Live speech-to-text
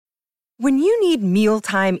When you need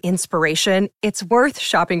mealtime inspiration, it's worth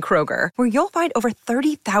shopping Kroger, where you'll find over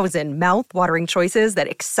 30,000 mouth-watering choices that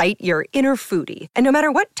excite your inner foodie. And no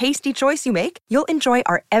matter what tasty choice you make, you'll enjoy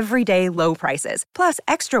our everyday low prices, plus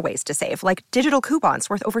extra ways to save, like digital coupons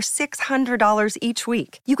worth over $600 each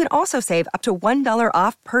week. You can also save up to $1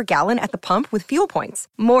 off per gallon at the pump with fuel points.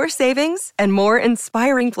 More savings and more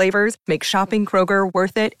inspiring flavors make shopping Kroger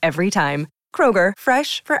worth it every time. Kroger,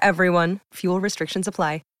 fresh for everyone. Fuel restrictions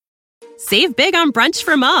apply. Save big on brunch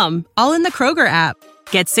for mom, all in the Kroger app.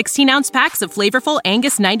 Get 16-ounce packs of flavorful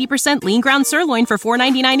Angus 90% lean ground sirloin for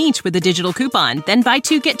 $4.99 each with a digital coupon. Then buy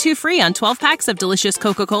 2, get 2 free on 12 packs of delicious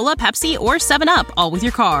Coca-Cola, Pepsi, or 7-Up, all with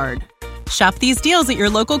your card. Shop these deals at your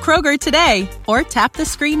local Kroger today, or tap the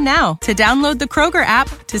screen now to download the Kroger app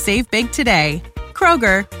to save big today.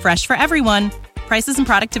 Kroger, fresh for everyone. Prices and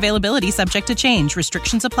product availability subject to change.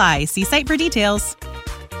 Restrictions apply. See site for details.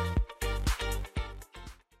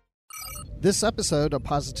 This episode of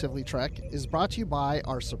Positively Trek is brought to you by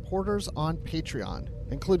our supporters on Patreon,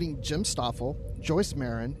 including Jim Stoffel, Joyce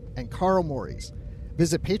Marin, and Carl Morris.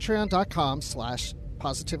 Visit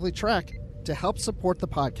patreon.com/positivelytrek to help support the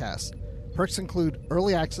podcast. Perks include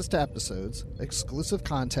early access to episodes, exclusive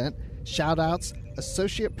content, shout-outs,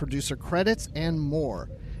 associate producer credits, and more.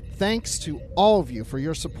 Thanks to all of you for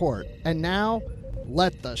your support. And now,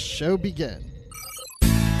 let the show begin.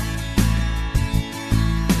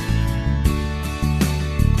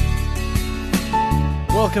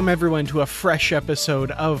 Welcome, everyone, to a fresh episode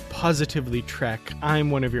of Positively Trek.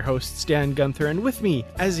 I'm one of your hosts, Dan Gunther, and with me,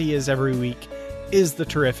 as he is every week, is the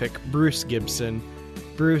terrific Bruce Gibson.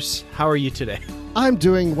 Bruce, how are you today? I'm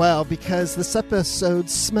doing well because this episode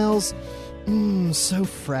smells so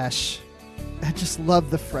fresh. I just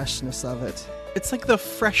love the freshness of it. It's like the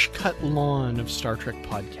fresh-cut lawn of Star Trek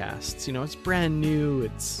podcasts. You know, it's brand new.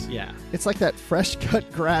 It's like that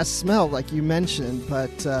fresh-cut grass smell, like you mentioned,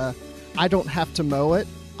 but I don't have to mow it.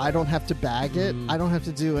 I don't have to bag it. I don't have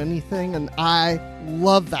to do anything, and I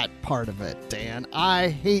love that part of it, Dan. I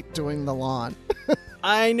hate doing the lawn.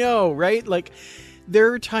 I know, right? Like,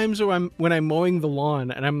 there are times when I'm mowing the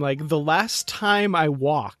lawn, and I'm like, the last time I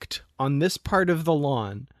walked on this part of the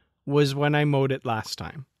lawn was when I mowed it last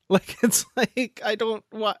time. Like, it's like, I don't,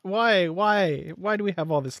 why do we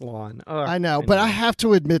have all this lawn? I know, but I have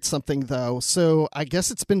to admit something, though. So I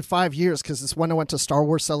guess it's been 5 years because it's when I went to Star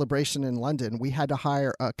Wars Celebration in London. We had to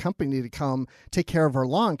hire a company to come take care of our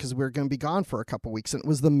lawn because we were going to be gone for a couple weeks, and it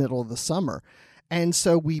was the middle of the summer. And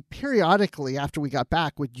so we periodically, after we got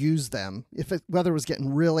back, would use them. If weather was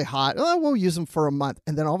getting really hot, we'll use them for a month.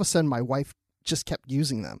 And then all of a sudden, my wife just kept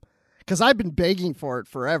using them. Because I've been begging for it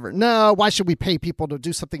forever. No, why should we pay people to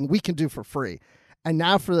do something we can do for free? And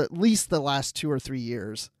now for at least the last 2 or 3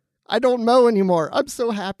 years, I don't mow anymore. I'm so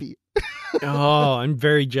happy. Oh, I'm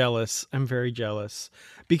very jealous.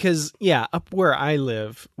 Because, up where I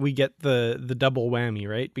live, we get the double whammy,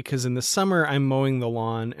 right? Because in the summer, I'm mowing the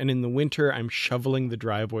lawn, and in the winter, I'm shoveling the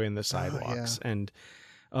driveway and the sidewalks. Yeah. And,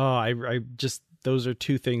 I just... those are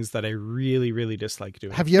two things that I really, really dislike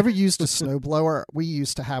doing. Have you ever used a snowblower? We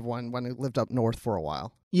used to have one when we lived up north for a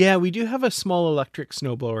while. Yeah, we do have a small electric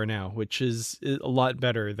snowblower now, which is a lot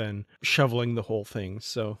better than shoveling the whole thing.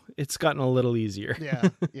 So it's gotten a little easier.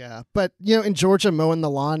 Yeah. But, in Georgia, mowing the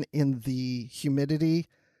lawn in the humidity,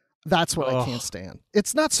 that's what I can't stand.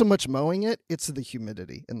 It's not so much mowing it, it's the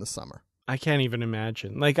humidity in the summer. I can't even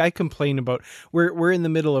imagine. Like, I complain about, we're in the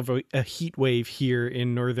middle of a heat wave here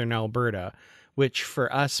in northern Alberta, which for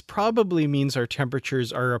us probably means our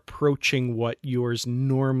temperatures are approaching what yours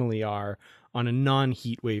normally are on a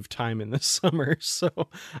non-heat wave time in the summer. So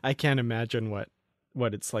I can't imagine what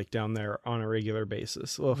it's like down there on a regular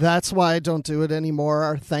basis. Ugh. That's why I don't do it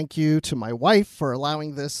anymore. Thank you to my wife for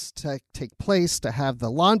allowing this to take place, to have the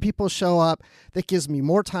lawn people show up. That gives me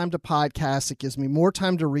more time to podcast. It gives me more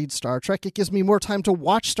time to read Star Trek. It gives me more time to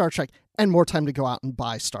watch Star Trek and more time to go out and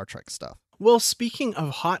buy Star Trek stuff. Well, speaking of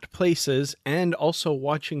hot places and also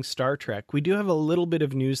watching Star Trek, we do have a little bit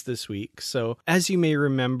of news this week. So, as you may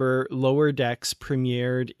remember, Lower Decks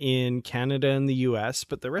premiered in Canada and the US,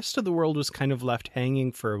 but the rest of the world was kind of left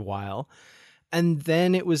hanging for a while. And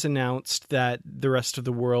then it was announced that the rest of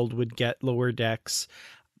the world would get Lower Decks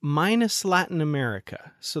minus Latin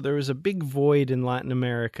America. So there was a big void in Latin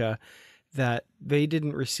America that they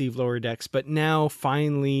didn't receive Lower Decks, but now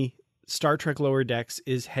finally Star Trek Lower Decks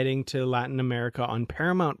is heading to Latin America on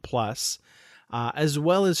Paramount Plus, as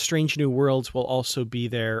well as Strange New Worlds will also be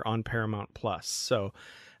there on Paramount Plus. So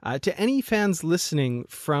to any fans listening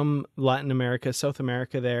from Latin America, South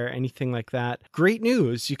America there, anything like that, great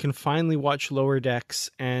news. You can finally watch Lower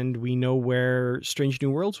Decks, and we know where Strange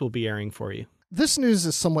New Worlds will be airing for you. This news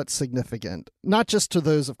is somewhat significant, not just to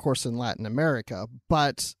those, of course, in Latin America,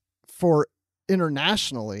 but for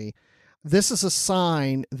internationally. This is a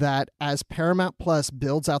sign that as Paramount Plus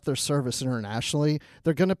builds out their service internationally,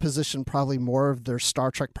 they're going to position probably more of their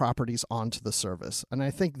Star Trek properties onto the service. And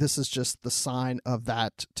I think this is just the sign of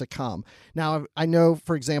that to come. Now, I know,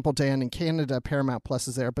 for example, Dan, in Canada, Paramount Plus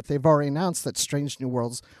is there, but they've already announced that Strange New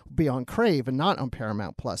Worlds will be on Crave and not on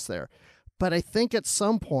Paramount Plus there. But I think at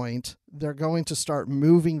some point, they're going to start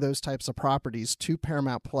moving those types of properties to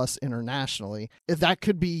Paramount Plus internationally. That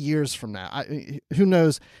could be years from now. Who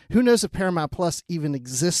knows? Who knows if Paramount Plus even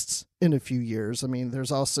exists in a few years? I mean,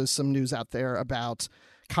 there's also some news out there about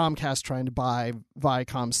Comcast trying to buy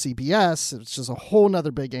Viacom CBS. It's just a whole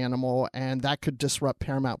nother big animal, and that could disrupt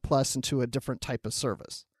Paramount Plus into a different type of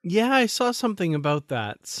service. Yeah, I saw something about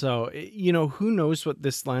that. So, who knows what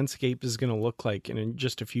this landscape is going to look like in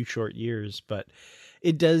just a few short years, but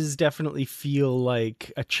it does definitely feel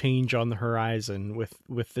like a change on the horizon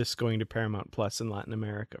with this going to Paramount Plus in Latin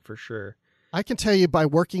America for sure. I can tell you by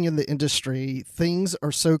working in the industry, things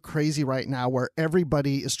are so crazy right now where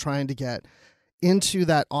everybody is trying to get into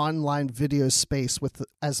that online video space with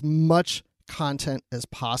as much content as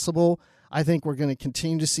possible. I think we're going to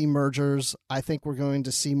continue to see mergers. I think we're going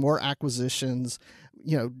to see more acquisitions.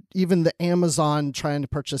 Even the Amazon trying to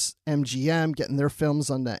purchase MGM, getting their films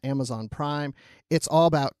on the Amazon Prime. It's all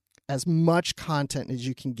about as much content as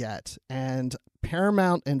you can get. And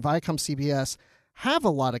Paramount and Viacom CBS have a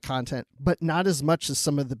lot of content, but not as much as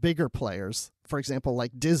some of the bigger players, for example,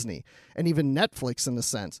 like Disney and even Netflix in a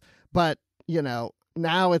sense. But,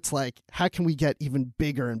 now it's like, how can we get even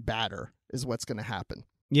bigger and badder is what's going to happen.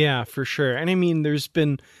 Yeah, for sure. And I mean, there's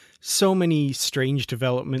been so many strange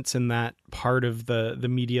developments in that part of the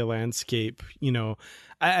media landscape.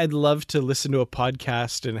 I'd love to listen to a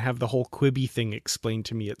podcast and have the whole Quibi thing explained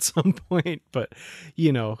to me at some point. But,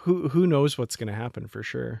 who knows what's going to happen for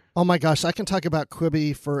sure. Oh, my gosh. I can talk about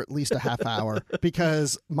Quibi for at least a half hour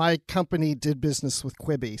because my company did business with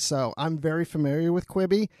Quibi. So I'm very familiar with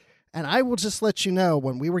Quibi. And I will just let you know,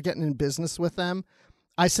 when we were getting in business with them,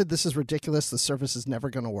 I said, this is ridiculous. The service is never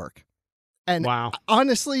going to work. And wow.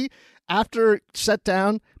 Honestly, after it shut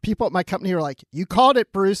down, people at my company were like, you called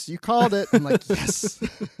it, Bruce. You called it. I'm like, yes.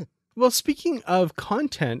 Well, speaking of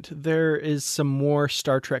content, there is some more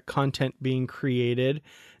Star Trek content being created,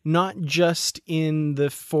 not just in the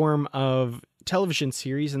form of television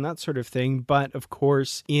series and that sort of thing, but of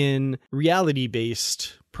course in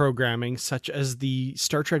reality-based programming, such as the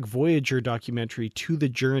Star Trek Voyager documentary To the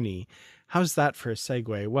Journey. How's that for a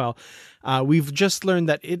segue? Well, we've just learned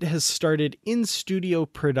that it has started in-studio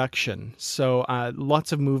production. So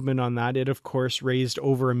lots of movement on that. It, of course, raised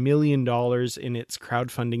over $1 million in its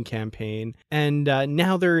crowdfunding campaign. And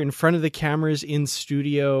now they're in front of the cameras in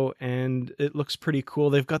studio, and it looks pretty cool.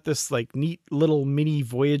 They've got this neat little mini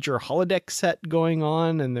Voyager holodeck set going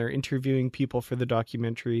on, and they're interviewing people for the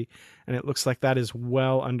documentary. And it looks like that is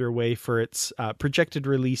well underway for its projected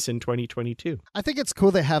release in 2022. I think it's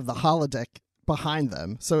cool they have the holodeck behind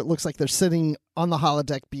them. So it looks like they're sitting on the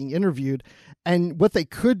holodeck being interviewed. And what they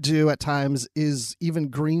could do at times is even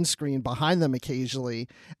green screen behind them occasionally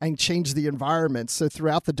and change the environment. So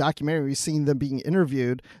throughout the documentary, we've seen them being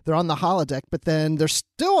interviewed. They're on the holodeck, but then they're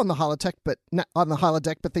still on the holodeck, but not on the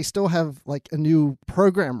holodeck, but they still have a new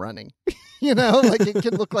program running. It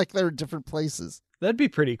could look like they're in different places. That'd be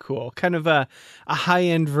pretty cool. Kind of a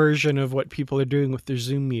high-end version of what people are doing with their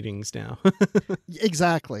Zoom meetings now.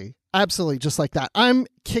 Exactly. Absolutely. Just like that. I'm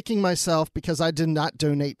kicking myself because I did not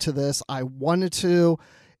donate to this. I wanted to.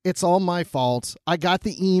 It's all my fault. I got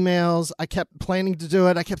the emails. I kept planning to do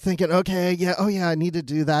it. I kept thinking, okay, yeah, I need to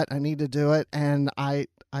do that. I need to do it. And I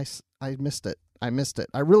missed it.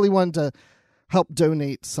 I really wanted to help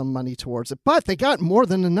donate some money towards it, but they got more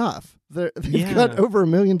than enough. They've got over $1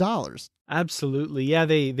 million. Absolutely. Yeah,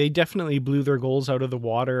 they definitely blew their goals out of the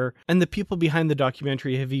water. And the people behind the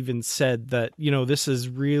documentary have even said that, this is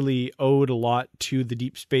really owed a lot to the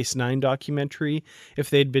Deep Space Nine documentary. If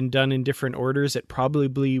they'd been done in different orders, it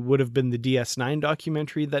probably would have been the DS9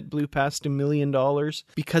 documentary that blew past $1 million.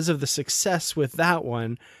 Because of the success with that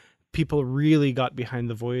one, people really got behind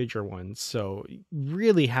the Voyager one. So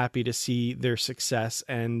really happy to see their success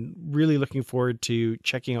and really looking forward to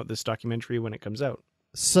checking out this documentary when it comes out.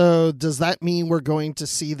 So does that mean we're going to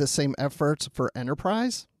see the same effort for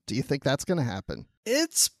Enterprise? Do you think that's going to happen?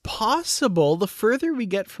 It's possible. The further we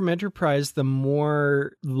get from Enterprise, the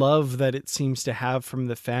more love that it seems to have from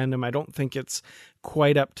the fandom. I don't think it's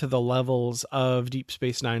quite up to the levels of Deep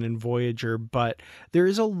Space Nine and Voyager, but there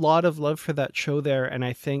is a lot of love for that show there. And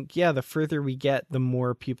I think, yeah, the further we get, the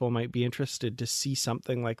more people might be interested to see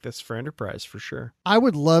something like this for Enterprise, for sure. I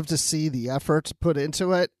would love to see the effort put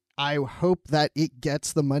into it. I hope that it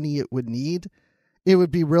gets the money it would need. It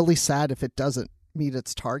would be really sad if it doesn't meet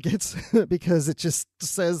its targets because it just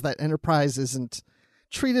says that Enterprise isn't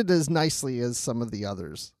treated as nicely as some of the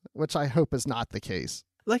others, which I hope is not the case.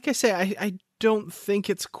 Like I say, I don't think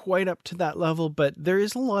it's quite up to that level, but there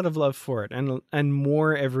is a lot of love for it and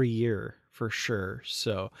more every year for sure.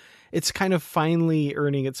 So it's kind of finally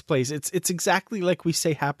earning its place. It's exactly like we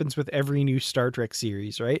say happens with every new Star Trek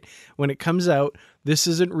series, right? When it comes out, this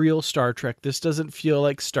isn't real Star Trek. This doesn't feel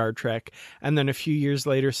like Star Trek. And then a few years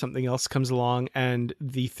later, something else comes along and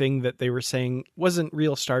the thing that they were saying wasn't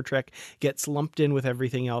real Star Trek gets lumped in with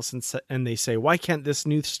everything else. And they say, why can't this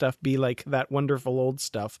new stuff be like that wonderful old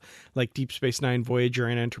stuff like Deep Space Nine, Voyager,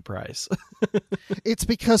 and Enterprise? It's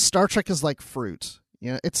because Star Trek is like fruit.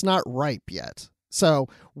 You know, it's not ripe yet. So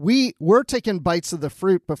we're taking bites of the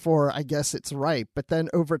fruit before I guess it's ripe, but then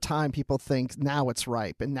over time people think now it's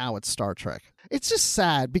ripe and now it's Star Trek. It's just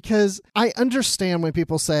sad because I understand when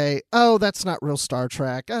people say, oh, that's not real Star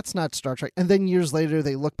Trek, that's not Star Trek. And then years later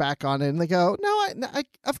they look back on it and they go, no,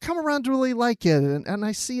 I've come around to really like it and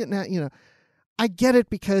I see it now. You know, I get it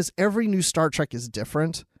because every new Star Trek is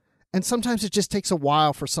different. And sometimes it just takes a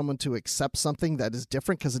while for someone to accept something that is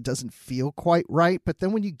different because it doesn't feel quite right. But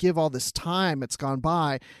then when you give all this time, it's gone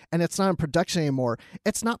by and it's not in production anymore.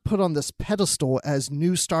 It's not put on this pedestal as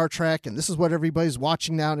new Star Trek. And this is what everybody's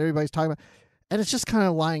watching now and everybody's talking about. And it's just kind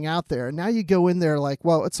of lying out there. And now you go in there like,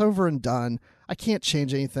 well, it's over and done. I can't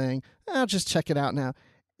change anything. I'll just check it out now.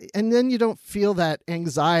 And then you don't feel that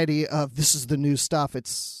anxiety of this is the new stuff.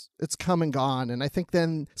 It's come and gone. And I think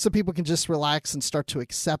then some people can just relax and start to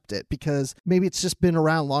accept it because maybe it's just been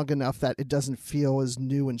around long enough that it doesn't feel as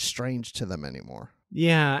new and strange to them anymore.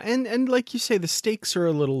 Yeah. And like you say, the stakes are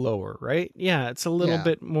a little lower, right? Yeah. It's a little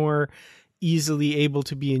bit more easily able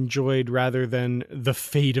to be enjoyed rather than the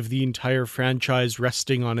fate of the entire franchise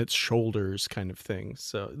resting on its shoulders kind of thing.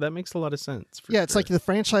 So that makes a lot of sense. Yeah, it's like the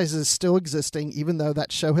franchise is still existing even though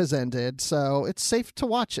that show has ended. So it's safe to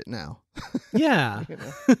watch it now. Yeah,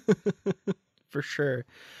 for sure.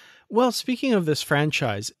 Well, speaking of this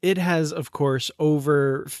franchise, it has, of course,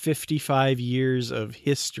 over 55 years of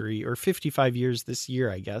history, or 55 years this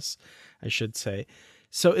year, I guess I should say.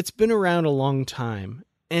 So it's been around a long time.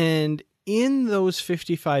 And in those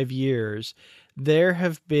 55 years, there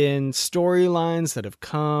have been storylines that have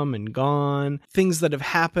come and gone, things that have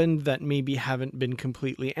happened that maybe haven't been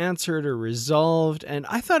completely answered or resolved. And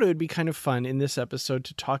I thought it would be kind of fun in this episode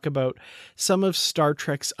to talk about some of Star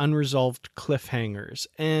Trek's unresolved cliffhangers.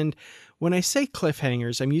 And when I say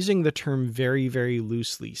cliffhangers, I'm using the term very, very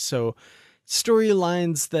loosely. So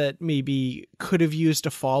storylines that maybe could have used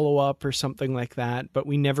a follow-up or something like that, but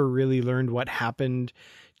we never really learned what happened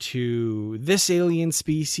to this alien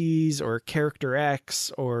species or character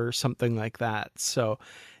X or something like that. So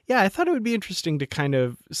yeah, I thought it would be interesting to kind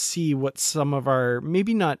of see what some of our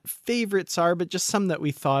maybe not favorites are, but just some that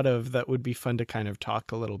we thought of that would be fun to kind of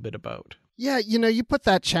talk a little bit about. Yeah, you know, you put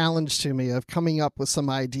that challenge to me of coming up with some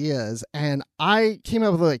ideas, and I came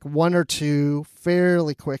up with like one or two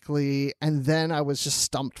fairly quickly, and then I was just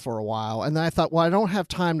stumped for a while. And then I thought, well, I don't have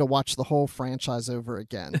time to watch the whole franchise over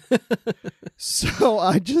again. So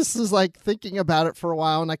I just was like thinking about it for a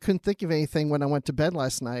while, and I couldn't think of anything when I went to bed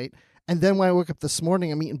last night. And then when I woke up this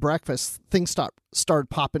morning, I'm eating breakfast, things started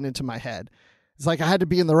popping into my head. It's like I had to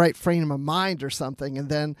be in the right frame of mind or something. And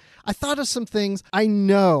then I thought of some things I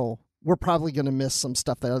know we're probably going to miss some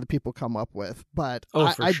stuff that other people come up with, but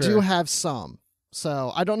I do have some.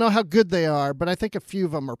 So I don't know how good they are, but I think a few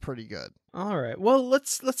of them are pretty good. All right. Well,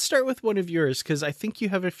 let's start with one of yours, because I think you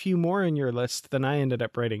have a few more in your list than I ended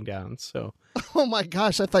up writing down. So. Oh my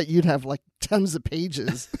gosh, I thought you'd have like tons of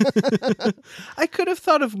pages. I could have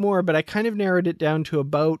thought of more, but I kind of narrowed it down to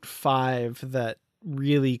about 5 that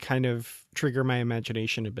really kind of trigger my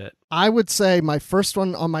imagination a bit. I would say my first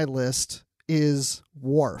one on my list is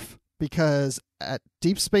Worf. Because at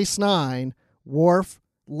Deep Space Nine, Worf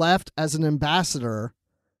left as an ambassador,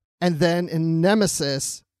 and then in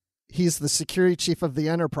Nemesis, he's the security chief of the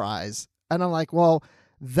Enterprise. And I'm like, well,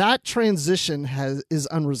 that transition is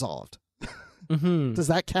unresolved. Mm-hmm. Does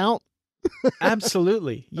that count?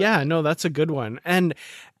 Absolutely. Yeah, no, that's a good one. And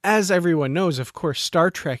as everyone knows, of course, Star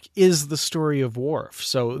Trek is the story of Worf.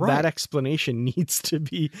 So Right. that explanation needs to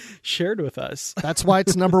be shared with us. That's why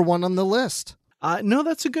it's number one on the list. No,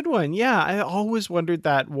 that's a good one. Yeah, I always wondered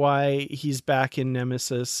that, why he's back in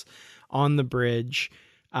Nemesis on the bridge.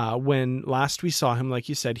 When last we saw him, like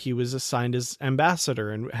you said, he was assigned as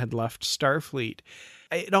ambassador and had left Starfleet.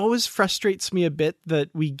 It always frustrates me a bit that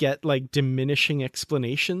we get like diminishing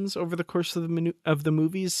explanations over the course of the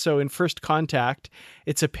movies. So in First Contact,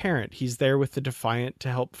 it's apparent he's there with the Defiant to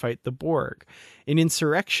help fight the Borg. In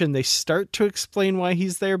Insurrection, they start to explain why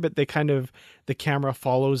he's there, but the camera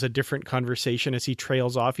follows a different conversation as he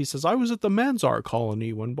trails off. He says, "I was at the Manzar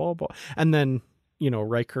colony when blah, blah." And then,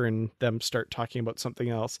 Riker and them start talking about something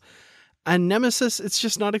else. And Nemesis, it's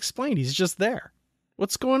just not explained. He's just there.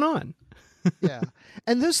 What's going on? Yeah.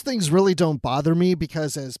 And those things really don't bother me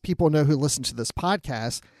because, as people know who listen to this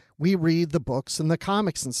podcast, we read the books and the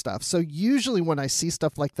comics and stuff. So usually when I see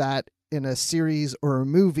stuff like that in a series or a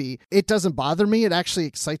movie, it doesn't bother me. It actually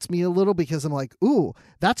excites me a little because I'm like, ooh,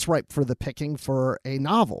 that's ripe for the picking for a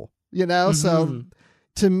novel, Mm-hmm. So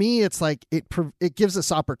to me, it's like it gives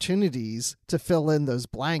us opportunities to fill in those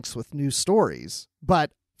blanks with new stories.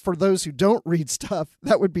 But for those who don't read stuff,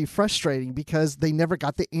 that would be frustrating because they never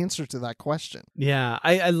got the answer to that question. Yeah,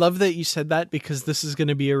 I love that you said that, because this is going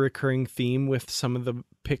to be a recurring theme with some of the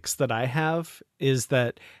picks that I have, is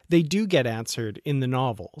that they do get answered in the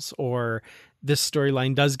novels, or this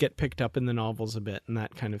storyline does get picked up in the novels a bit and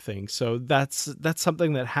that kind of thing. So that's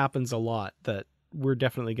something that happens a lot that we're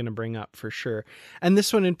definitely going to bring up for sure. And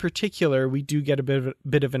this one in particular, we do get a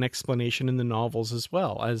bit of an explanation in the novels as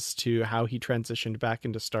well as to how he transitioned back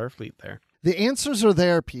into Starfleet there. The answers are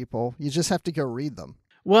there, people. You just have to go read them.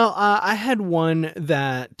 Well, I had one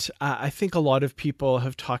that I think a lot of people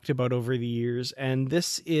have talked about over the years, and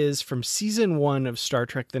this is from season 1 of Star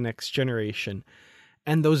Trek: The Next Generation.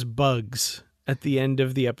 And those bugs at the end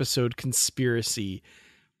of the episode Conspiracy,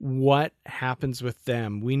 what happens with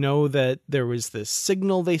them? We know that there was this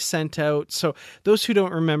signal they sent out. So those who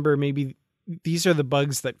don't remember, maybe these are the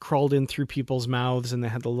bugs that crawled in through people's mouths and they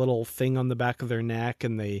had the little thing on the back of their neck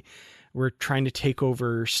and they were trying to take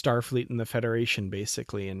over Starfleet and the Federation,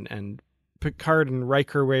 basically. And Picard and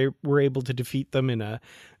Riker were able to defeat them in a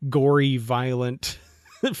gory, violent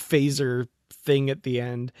phaser thing at the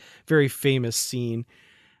end. Very famous scene.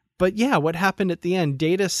 But yeah, what happened at the end?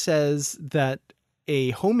 Data says that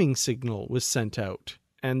a homing signal was sent out,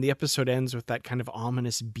 and the episode ends with that kind of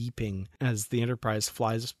ominous beeping as the Enterprise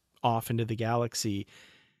flies off into the galaxy.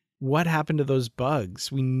 What happened to those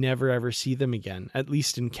bugs? We never ever see them again, at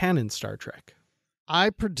least in canon Star Trek.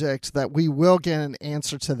 I predict that we will get an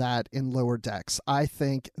answer to that in Lower Decks. I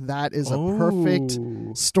think that is a perfect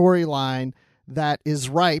storyline that is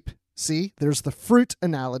ripe. See, there's the fruit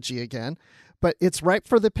analogy again. But it's ripe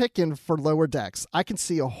for the picking for Lower Decks. I can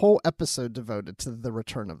see a whole episode devoted to the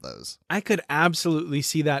return of those. I could absolutely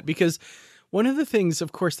see that, because one of the things,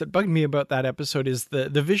 of course, that bugged me about that episode is the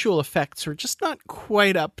visual effects are just not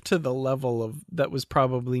quite up to the level of that was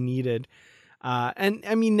probably needed. And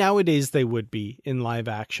I mean, nowadays they would be in live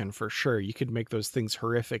action for sure. You could make those things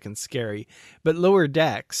horrific and scary. But Lower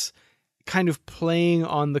Decks, kind of playing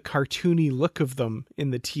on the cartoony look of them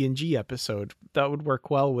in the TNG episode, that would work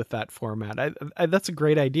well with that format. That's a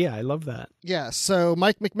great idea. I love that. Yeah, so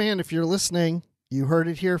Mike McMahon, if you're listening, you heard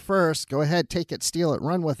it here first. Go ahead, take it, steal it,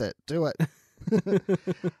 run with it, do it.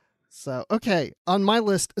 So, okay, on my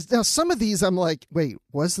list, now some of these I'm like, wait,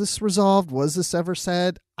 was this resolved? Was this ever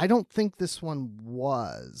said? I don't think this one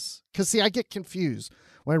was. Because, see, I get confused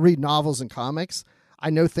when I read novels and comics. I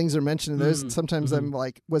know things are mentioned in those, and sometimes I'm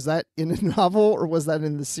like, was that in a novel or was that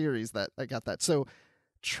in the series that I got that? So,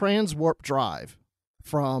 transwarp drive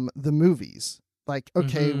from the movies. Like,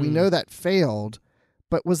 okay, we know that failed,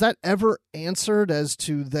 but was that ever answered as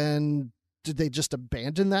to then, did they just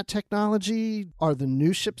abandon that technology? Are the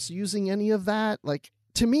new ships using any of that? Like,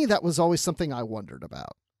 to me, that was always something I wondered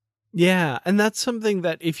about. Yeah, and that's something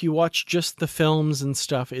that if you watch just the films and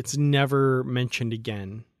stuff, it's never mentioned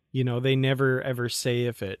again. You know, they never ever say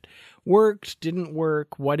if it worked, didn't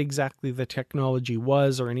work, what exactly the technology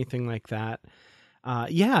was or anything like that.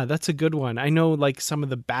 Yeah, that's a good one. I know like some of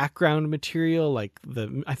the background material, like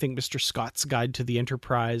I think Mr. Scott's Guide to the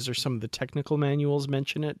Enterprise or some of the technical manuals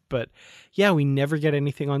mention it. But yeah, we never get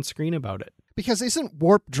anything on screen about it. Because isn't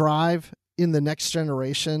warp drive in the Next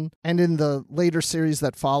Generation and in the later series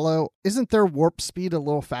that follow, isn't their warp speed a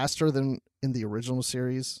little faster than in the original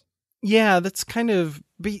series? Yeah, that's kind of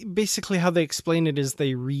basically how they explain it is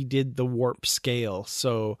they redid the warp scale.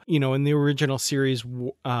 So, in the original series,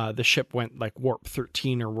 the ship went like warp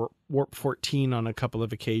 13 or warp 14 on a couple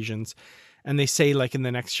of occasions. And they say like in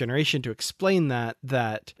the Next Generation to explain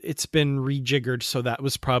that it's been rejiggered. So that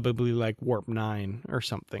was probably like warp 9 or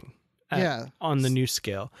something. On the new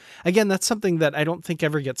scale. Again, that's something that I don't think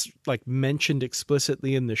ever gets like mentioned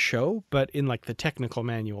explicitly in the show, but in like the technical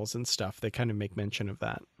manuals and stuff, they kind of make mention of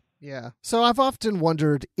that. Yeah. So I've often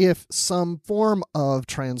wondered if some form of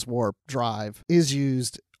transwarp drive is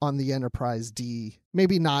used on the Enterprise D.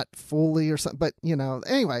 Maybe not fully or something, but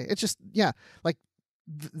anyway, it's just, like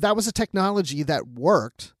that was a technology that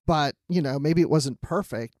worked, but maybe it wasn't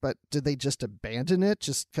perfect, but did they just abandon it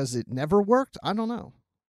just because it never worked? I don't know.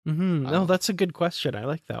 Mm-hmm. No, that's a good question. I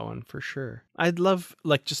like that one for sure. I'd love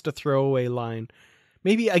like just a throwaway line.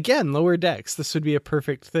 Maybe, again, Lower Decks. This would be a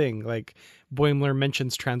perfect thing. Like Boimler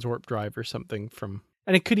mentions transwarp drive or something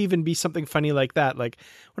and it could even be something funny like that. Like,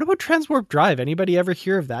 what about transwarp drive? Anybody ever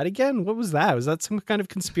hear of that again? What was that? Was that some kind of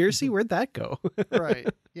conspiracy? Where'd that go? Right.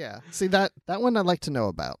 Yeah. See, that one I'd like to know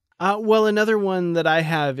about. Well, another one that I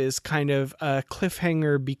have is kind of a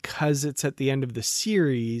cliffhanger because it's at the end of the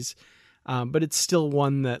series. But it's still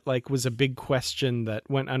one that like was a big question that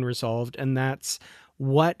went unresolved. And that's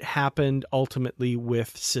what happened ultimately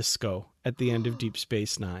with Sisko at the end of Deep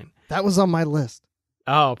Space Nine. That was on my list.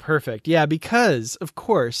 Oh, perfect. Yeah, because, of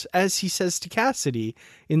course, as he says to Cassidy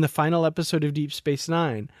in the final episode of Deep Space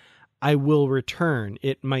Nine, I will return.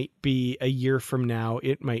 It might be a year from now.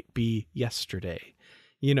 It might be yesterday.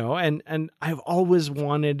 And I've always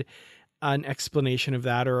wanted an explanation of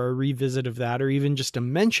that or a revisit of that or even just a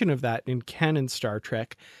mention of that in canon Star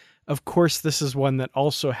Trek. Of course, this is one that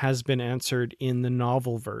also has been answered in the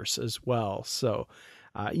novel verse as well. So,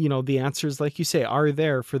 the answers, like you say, are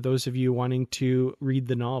there for those of you wanting to read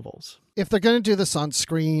the novels. If they're going to do this on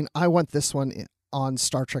screen, I want this one on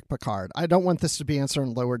Star Trek Picard. I don't want this to be answered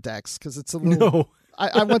on Lower Decks because it's a little... No.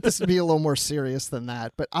 I want this to be a little more serious than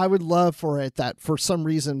that. But I would love for it that for some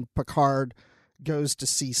reason Picard goes to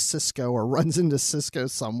see Sisko or runs into Sisko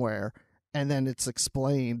somewhere, and then it's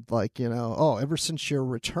explained like, ever since your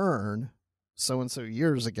return so-and-so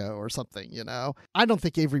years ago or something, I don't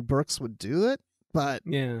think Avery Brooks would do it, but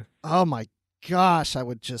yeah. Oh my gosh, I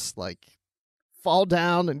would just like fall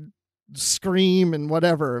down and scream and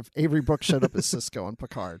whatever if Avery Brooks showed up as Sisko on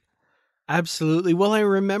Picard. Absolutely. Well, I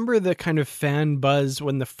remember the kind of fan buzz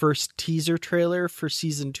when the first teaser trailer for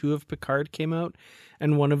season 2 of Picard came out.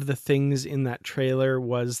 And one of the things in that trailer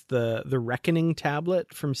was the Reckoning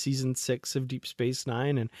tablet from season 6 of Deep Space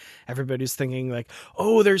Nine. And everybody's thinking like,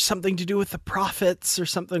 oh, there's something to do with the prophets or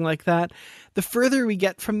something like that. The further we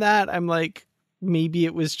get from that, I'm like, maybe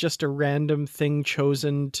it was just a random thing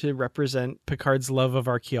chosen to represent Picard's love of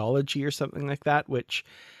archaeology or something like that, which,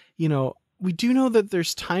 we do know that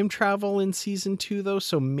there's time travel in season 2 though.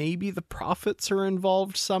 So maybe the prophets are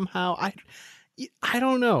involved somehow. I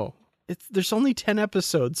don't know. There's only 10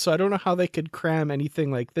 episodes, so I don't know how they could cram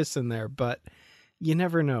anything like this in there, but you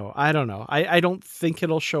never know. I don't know. I don't think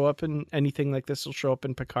it'll show up in anything like this will show up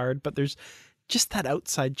in Picard, but there's just that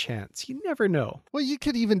outside chance. You never know. Well, you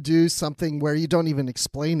could even do something where you don't even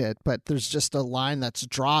explain it, but there's just a line that's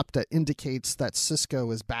dropped that indicates that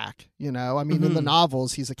Sisko is back. In the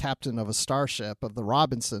novels, he's a captain of a starship of the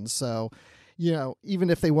Robinson, so... even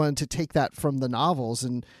if they wanted to take that from the novels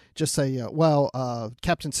and just say,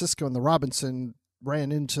 Captain Sisko and the Robinson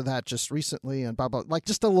ran into that just recently and blah, blah, like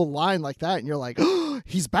just a little line like that. And you're like, oh,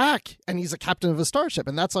 he's back and he's a captain of a starship.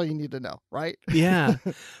 And that's all you need to know, right? Yeah.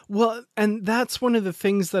 Well, and that's one of the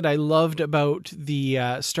things that I loved about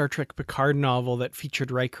the Star Trek Picard novel that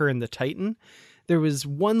featured Riker and the Titan. There was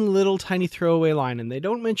one little tiny throwaway line, and they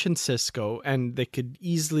don't mention Sisko, and they could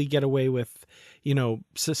easily get away with,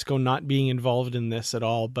 Sisko not being involved in this at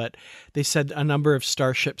all. But they said a number of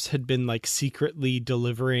starships had been like secretly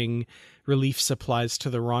delivering relief supplies to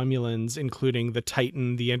the Romulans, including the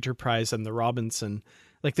Titan, the Enterprise, and the Robinson.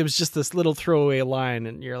 Like there was just this little throwaway line,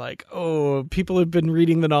 and you're like, oh, people have been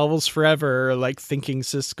reading the novels forever, like thinking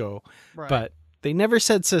Sisko. Right. But they never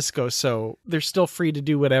said Sisko, so they're still free to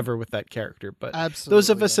do whatever with that character. But absolutely, those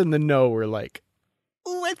of us in the know were like,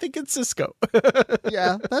 oh, I think it's Sisko.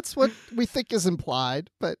 Yeah, that's what we think is implied.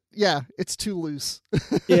 But yeah, it's too loose.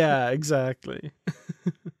 Yeah, exactly.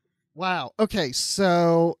 Wow. Okay,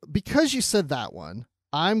 so because you said that one,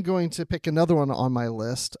 I'm going to pick another one on my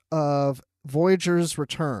list of Voyager's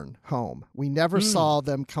return home. We never saw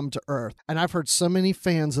them come to Earth. And I've heard so many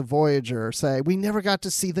fans of Voyager say, we never got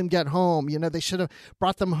to see them get home. You know, they should have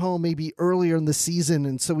brought them home maybe earlier in the season,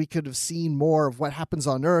 and so we could have seen more of what happens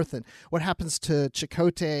on Earth and what happens to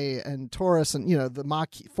Chakotay and Taurus and, you know, the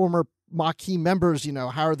former Maquis members, you know,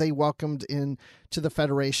 how are they welcomed in to the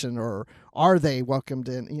Federation, or are they welcomed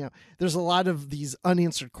in? You know, there's a lot of these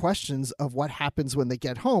unanswered questions of what happens when they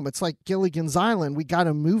get home. It's like Gilligan's Island. We got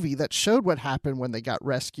a movie that showed what happened when they got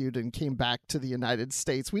rescued and came back to the United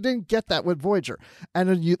States. We didn't get that with Voyager.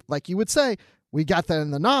 And like you would say, we got that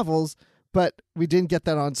in the novels, but we didn't get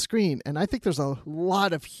that on screen. And I think there's a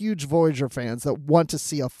lot of huge Voyager fans that want to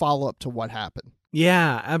see a follow-up to what happened.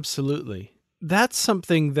 Yeah, absolutely. That's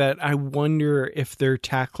something that I wonder if they're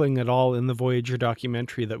tackling at all in the Voyager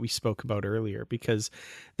documentary that we spoke about earlier, because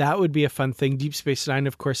that would be a fun thing. Deep Space Nine,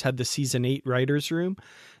 of course, had the season 8 writer's room.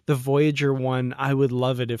 The Voyager one, I would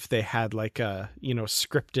love it if they had like a, you know,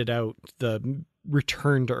 scripted out the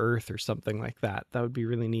return to Earth or something like that. That would be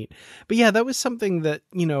really neat. But yeah, that was something that,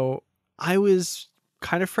 you know, I was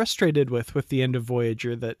kind of frustrated with the end of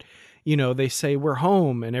Voyager, that, you know, they say we're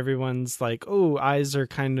home and everyone's like, oh, eyes are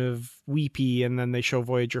kind of weepy. And then they show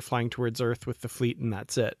Voyager flying towards Earth with the fleet and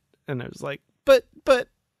that's it. And I was like, but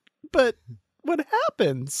what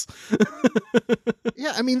happens?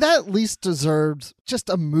 Yeah, I mean, that at least deserved just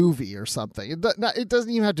a movie or something. It doesn't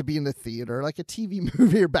even have to be in the theater, like a TV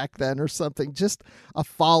movie or back then or something. Just a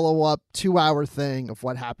follow-up 2-hour thing of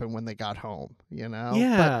what happened when they got home, you know?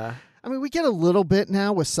 Yeah. But, I mean, we get a little bit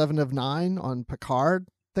now with 7 of 9 on Picard.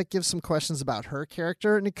 That gives some questions about her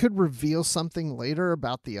character, and it could reveal something later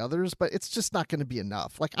about the others, but it's just not going to be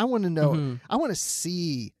enough. Like, I want to know, I want to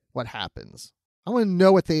see what happens. I want to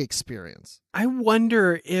know what they experience. I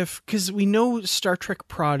wonder if, because we know Star Trek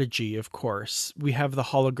Prodigy, of course, we have the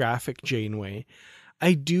holographic Janeway.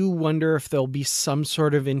 I do wonder if there'll be some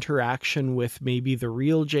sort of interaction with maybe the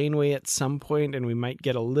real Janeway at some point, and we might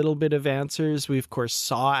get a little bit of answers. We, of course,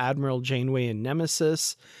 saw Admiral Janeway in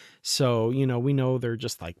Nemesis. So, you know, we know they're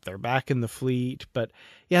just like, they're back in the fleet. But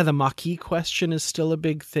yeah, the Maquis question is still a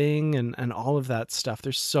big thing, and all of that stuff.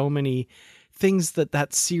 There's so many things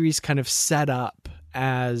that series kind of set up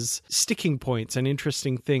as sticking points and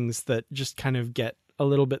interesting things that just kind of get a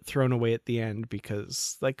little bit thrown away at the end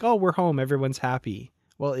because, like, oh, we're home, everyone's happy.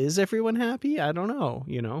 Well, is everyone happy? I don't know,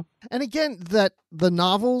 you know? And again, that the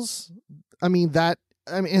novels, and there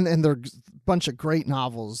are a bunch of great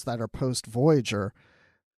novels that are post-Voyager.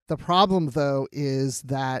 The problem, though, is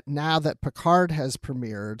that now that Picard has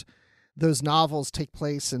premiered, those novels take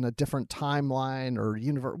place in a different timeline or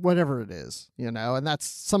universe, whatever it is, you know, and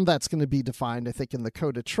that's going to be defined, I think, in the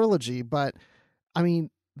Coda trilogy. But I mean,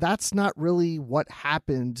 that's not really what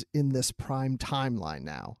happened in this prime timeline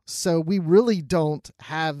now. So we really don't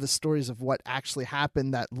have the stories of what actually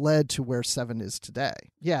happened that led to where 7 is today.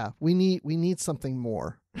 Yeah, we need something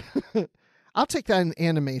more. I'll take that in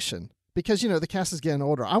animation. Because, you know, the cast is getting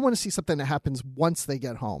older. I want to see something that happens once they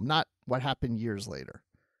get home, not what happened years later.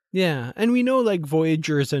 Yeah, and we know, like,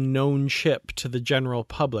 Voyager is a known ship to the general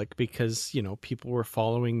public because, you know, people were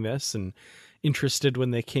following this and interested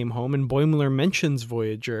when they came home. And Boimler mentions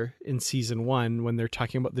Voyager in season 1 when they're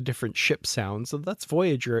talking about the different ship sounds. So that's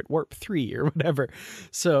Voyager at Warp 3 or whatever.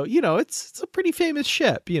 So, you know, it's a pretty famous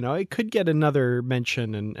ship. You know, it could get another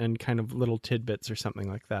mention and kind of little tidbits or something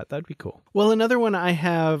like that. That'd be cool. Well, another one I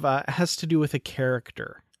have has to do with a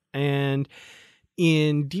character. And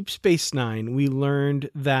in Deep Space Nine, we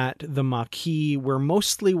learned that the Maquis were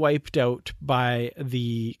mostly wiped out by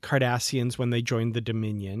the Cardassians when they joined the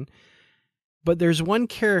Dominion. But there's one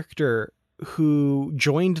character who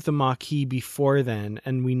joined the Maquis before then,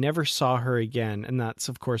 and we never saw her again, and that's,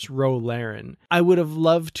 of course, Ro Laren. I would have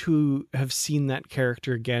loved to have seen that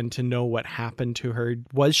character again to know what happened to her.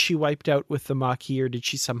 Was she wiped out with the Maquis, or did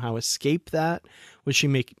she somehow escape that? Was she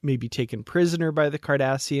maybe taken prisoner by the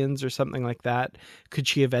Cardassians or something like that? Could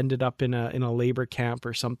she have ended up in a labor camp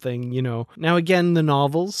or something, you know? Now, again, the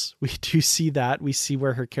novels, we do see that. We see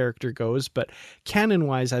where her character goes, but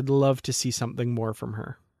canon-wise, I'd love to see something more from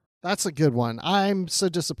her. That's a good one. I'm so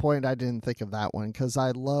disappointed I didn't think of that one because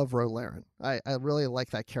I love Ro Laren. I really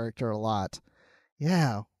like that character a lot.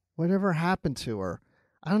 Yeah, whatever happened to her?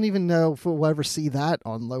 I don't even know if we'll ever see that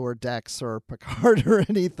on Lower Decks or Picard or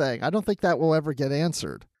anything. I don't think that will ever get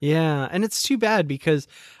answered. Yeah, and it's too bad because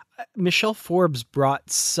Michelle Forbes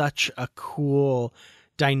brought such a cool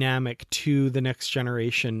dynamic to The Next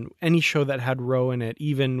Generation. Any show that had Ro in it,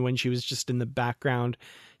 even when she was just in the background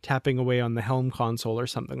tapping away on the helm console or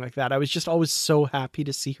something like that. I was just always so happy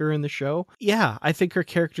to see her in the show. Yeah, I think her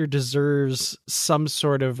character deserves some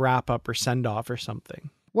sort of wrap up or send off or something.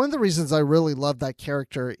 One of the reasons I really love that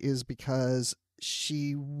character is because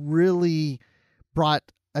she really brought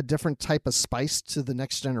a different type of spice to the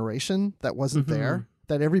Next Generation that wasn't there.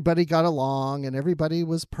 That everybody got along and everybody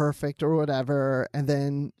was perfect or whatever. And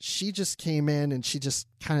then she just came in and she just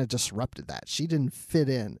kind of disrupted that. She didn't fit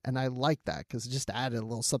in. And I like that because it just added a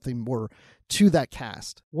little something more to that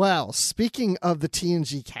cast. Well, speaking of the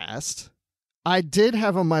TNG cast, I did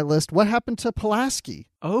have on my list, what happened to Pulaski?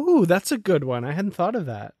 Oh, that's a good one. I hadn't thought of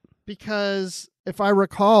that. Because if I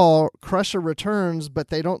recall, Crusher returns, but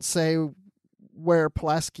they don't say where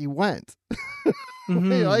Pulaski went.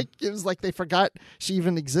 It was like they forgot she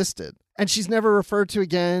even existed. And she's never referred to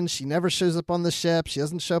again. She never shows up on the ship. She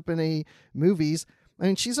doesn't show up in any movies. I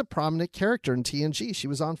mean, she's a prominent character in TNG. She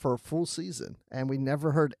was on for a full season, and we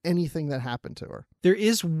never heard anything that happened to her. There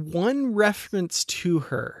is one reference to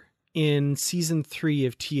her in season 3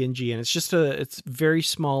 of TNG, and it's a very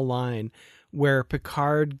small line where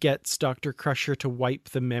Picard gets Dr. Crusher to wipe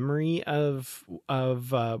the memory of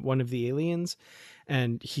one of the aliens.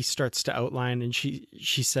 And he starts to outline, and she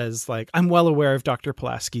says, like, I'm well aware of Dr.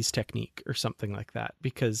 Pulaski's technique or something like that,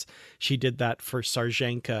 because she did that for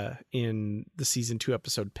Sarjenka in the season 2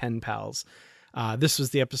 episode Pen Pals. This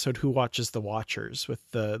was the episode Who Watches the Watchers with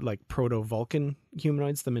the like proto-Vulcan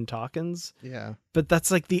humanoids, the Mintakans. Yeah. But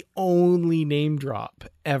that's like the only name drop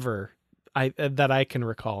ever that I can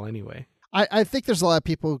recall anyway. I think there's a lot of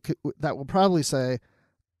people that will probably say,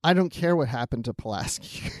 I don't care what happened to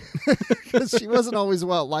Pulaski because she wasn't always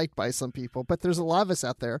well liked by some people, but there's a lot of us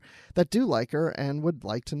out there that do like her and would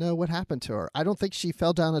like to know what happened to her. I don't think she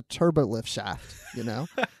fell down a turbolift shaft, you know?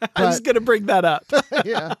 I was going to bring that up.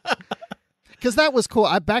 Yeah. Because that was cool.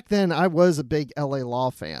 Back then, I was a big LA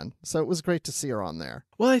Law fan, so it was great to see her on there.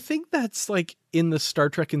 Well, I think that's like in the Star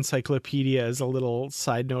Trek Encyclopedia as a little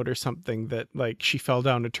side note or something that like she fell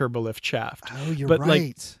down a turbolift shaft. Oh, you're but right.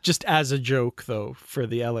 Like just as a joke though for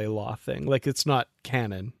the LA Law thing, like it's not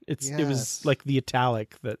canon. It was like the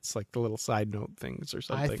italic that's like the little side note things or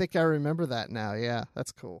something. I think I remember that now. Yeah,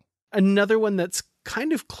 that's cool. Another one that's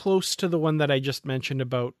kind of close to the one that I just mentioned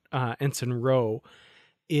about Ensign Ro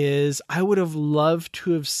is I would have loved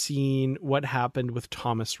to have seen what happened with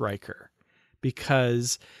Thomas Riker,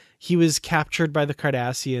 because he was captured by the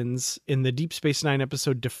Cardassians in the Deep Space Nine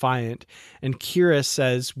episode Defiant, and Kira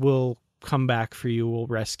says, we'll come back for you, we'll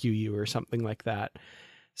rescue you, or something like that.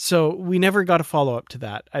 So we never got a follow-up to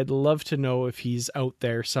that. I'd love to know if he's out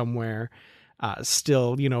there somewhere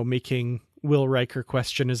still, making Will Riker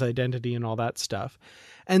question his identity and all that stuff.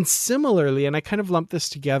 And similarly, and I kind of lumped this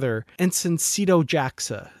together, Ensign Sito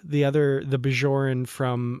Jaxa, the Bajoran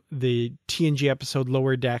from the TNG episode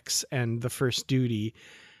Lower Decks and The First Duty,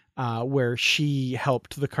 where she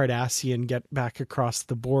helped the Cardassian get back across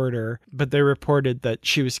the border, but they reported that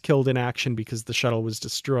she was killed in action because the shuttle was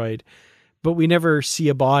destroyed. But we never see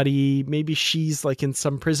a body. Maybe she's like in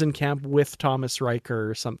some prison camp with Thomas Riker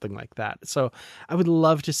or something like that. So I would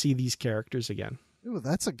love to see these characters again. Ooh,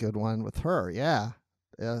 that's a good one with her. Yeah.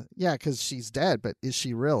 Yeah, because she's dead, but is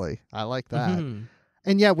she really? I like that. Mm-hmm.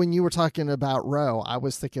 And yeah, when you were talking about Ro, I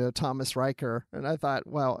was thinking of Thomas Riker, and I thought,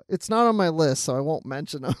 well, it's not on my list, so I won't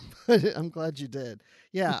mention him. But I'm glad you did.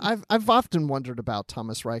 Yeah, I've often wondered about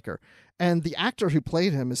Thomas Riker, and the actor who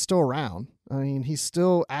played him is still around. I mean, he's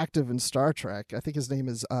still active in Star Trek. I think his name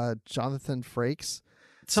is Jonathan Frakes.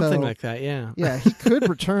 Something like that, yeah. Yeah, he could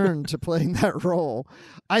return to playing that role.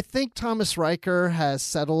 I think Thomas Riker has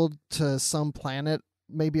settled to some planet,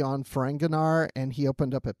 maybe on Ferenginar, and he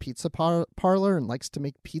opened up a pizza parlor and likes to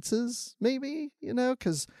make pizzas, maybe,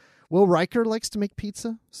 because Will Riker likes to make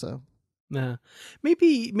pizza, so. Nah.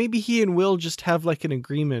 Maybe he and Will just have like an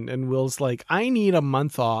agreement, and Will's like, I need a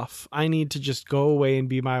month off. I need to just go away and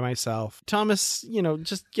be by myself. Thomas,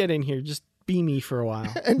 just get in here. Just be me for a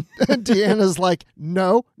while. and Deanna's like,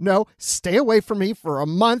 no, stay away from me for a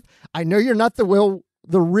month. I know you're not the real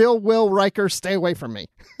Will Riker. Stay away from me.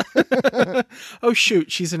 Oh, shoot.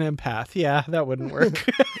 She's an empath. Yeah, that wouldn't work.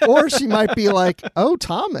 Or she might be like, oh,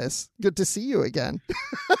 Thomas, good to see you again.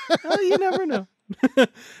 Oh, you never know.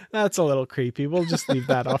 That's a little creepy. We'll just leave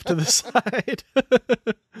that off to the side.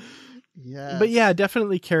 Yeah. But yeah,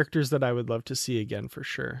 definitely characters that I would love to see again for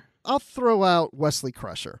sure. I'll throw out Wesley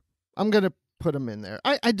Crusher. I'm going to put him in there.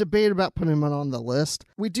 I debate about putting him on the list.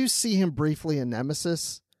 We do see him briefly in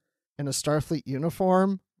Nemesis in a Starfleet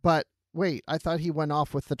uniform, but wait, I thought he went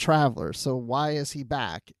off with the Traveler, so why is he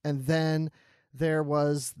back? And then there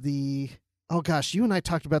was oh gosh, you and I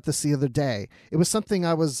talked about this the other day. It was something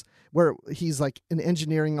where he's like in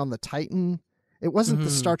engineering on the Titan. It wasn't the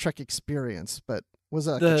Star Trek Experience, but Was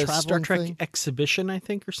it like the a traveling Star Trek thing? exhibition, I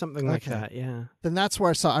think, or something like Okay. that. Yeah. Then that's where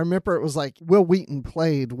I saw. I remember it was like Will Wheaton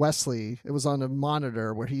played Wesley. It was on a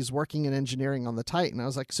monitor where he's working in engineering on the Titan. I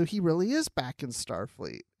was like, so he really is back in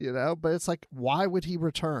Starfleet, you know? But it's like, why would he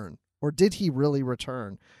return? Or did he really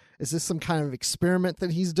return? Is this some kind of experiment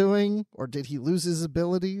that he's doing? Or did he lose his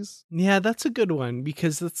abilities? Yeah, that's a good one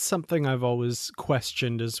because that's something I've always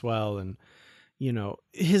questioned as well. And, you know,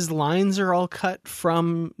 his lines are all cut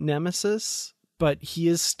from Nemesis, but he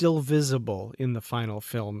is still visible in the final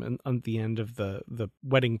film and at the end of the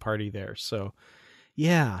wedding party there. So,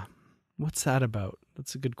 yeah, what's that about?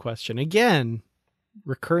 That's a good question. Again,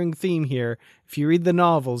 recurring theme here. If you read the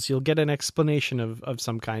novels, you'll get an explanation of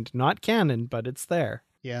some kind. Not canon, but it's there.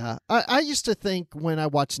 Yeah. I used to think when I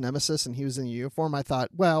watched Nemesis and he was in uniform, I thought,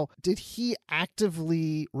 well, did he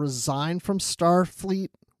actively resign from Starfleet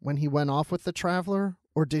when he went off with the Traveler?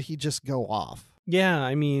 Or did he just go off? Yeah,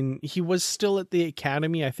 I mean, he was still at the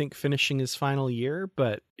academy, I think, finishing his final year,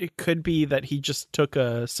 but it could be that he just took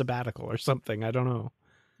a sabbatical or something. I don't know.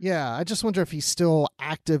 Yeah, I just wonder if he's still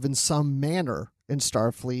active in some manner in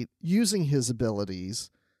Starfleet, using his abilities,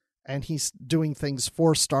 and he's doing things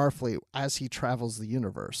for Starfleet as he travels the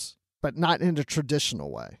universe, but not in a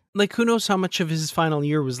traditional way. Like, who knows how much of his final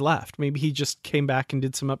year was left? Maybe he just came back and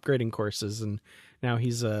did some upgrading courses, and now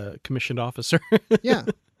he's a commissioned officer.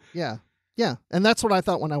 Yeah. And that's what I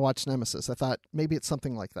thought when I watched Nemesis. I thought maybe it's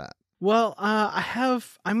something like that. Well,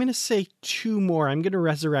 I'm going to say two more. I'm going to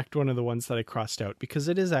resurrect one of the ones that I crossed out because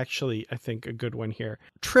it is actually, I think, a good one here.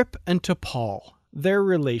 Trip and T'Pol, their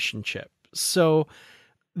relationship. So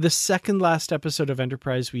the second last episode of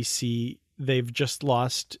Enterprise, we see they've just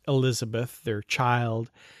lost Elizabeth, their child,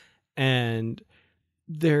 and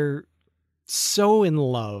they're so in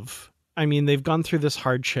love. I mean, they've gone through this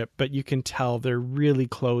hardship, but you can tell they're really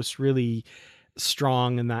close, really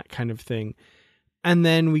strong and that kind of thing. And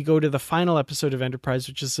then we go to the final episode of Enterprise,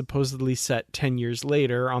 which is supposedly set 10 years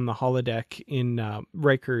later on the holodeck in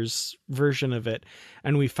Riker's version of it.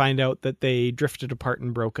 And we find out that they drifted apart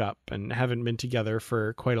and broke up and haven't been together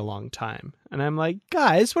for quite a long time. And I'm like,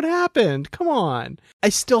 guys, what happened? Come on. I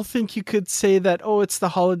still think you could say that, oh, it's the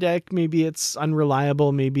holodeck. Maybe it's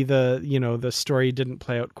unreliable. Maybe the story didn't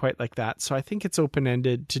play out quite like that. So I think it's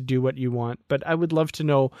open-ended to do what you want. But I would love to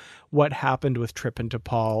know what happened with Trip and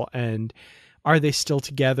T'Pol, and are they still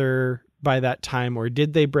together by that time, or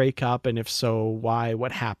did they break up? And if so, why?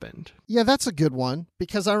 What happened? Yeah, that's a good one,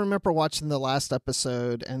 because I remember watching the last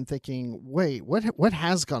episode and thinking, wait, what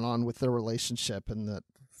has gone on with their relationship in the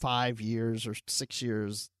 5 years or 6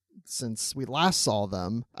 years since we last saw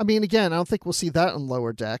them? I mean, again, I don't think we'll see that on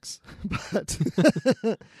Lower Decks, but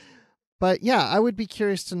but yeah, I would be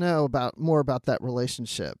curious to know more about that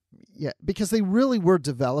relationship. Yeah, because they really were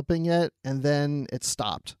developing it, and then it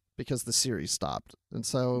stopped because the series stopped. And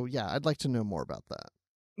so, yeah, I'd like to know more about that.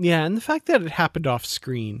 Yeah, and the fact that it happened off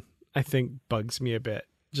screen, I think, bugs me a bit.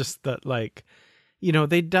 Just that,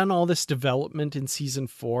 they'd done all this development in season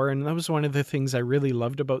 4, and that was one of the things I really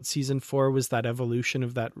loved about season 4 was that evolution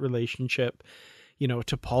of that relationship.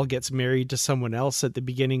 T'Pol gets married to someone else at the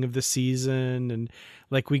beginning of the season, and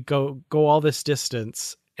we go all this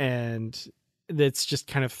distance, and it's just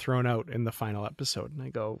kind of thrown out in the final episode. And I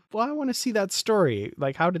go, well, I want to see that story.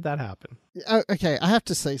 How did that happen? Okay, I have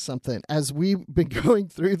to say something. As we've been going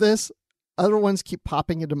through this, other ones keep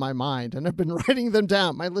popping into my mind, and I've been writing them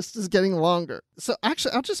down. My list is getting longer. So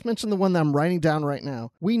actually, I'll just mention the one that I'm writing down right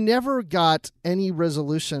now. We never got any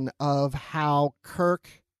resolution of how Kirk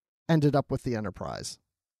ended up with the Enterprise.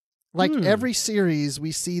 Every series,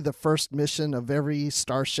 we see the first mission of every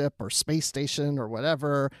starship or space station or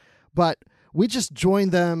whatever, but we just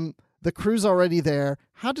joined them. The crew's already there.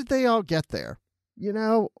 How did they all get there?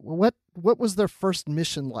 What was their first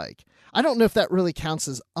mission like? I don't know if that really counts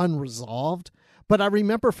as unresolved, but I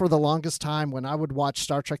remember for the longest time when I would watch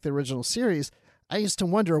Star Trek, the original series, I used to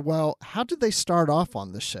wonder, well, how did they start off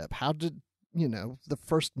on the ship? How did, the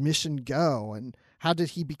first mission go? And how did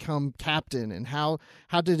he become captain? And how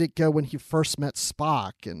did it go when he first met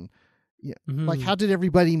Spock? And how did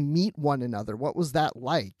everybody meet one another? What was that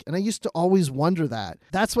like? And I used to always wonder that.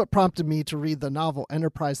 That's what prompted me to read the novel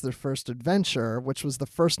Enterprise, Their First Adventure, which was the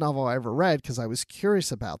first novel I ever read because I was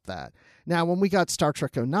curious about that. Now, when we got Star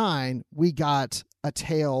Trek 09, we got a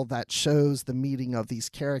tale that shows the meeting of these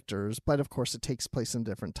characters, but of course it takes place in a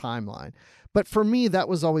different timeline. But for me, that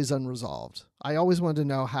was always unresolved. I always wanted to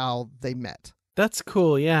know how they met. That's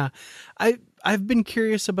cool. Yeah. I've been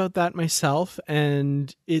curious about that myself,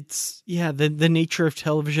 and it's, the nature of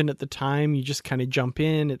television at the time, you just kind of jump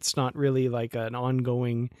in. It's not really like an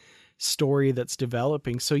ongoing story that's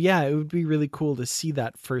developing. So yeah, it would be really cool to see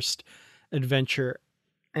that first adventure.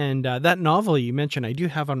 And that novel you mentioned, I do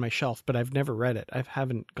have on my shelf, but I've never read it. I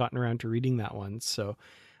haven't gotten around to reading that one. So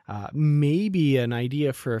maybe an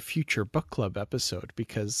idea for a future book club episode,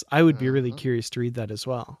 because I would be really curious to read that as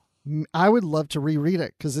well. I would love to reread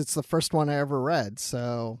it because it's the first one I ever read.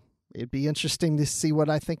 So it'd be interesting to see what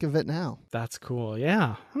I think of it now. That's cool.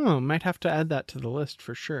 Yeah. Might have to add that to the list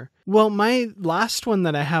for sure. Well, my last one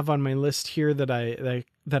that I have on my list here that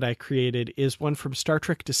I created is one from Star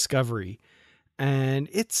Trek Discovery. And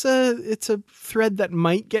it's a thread that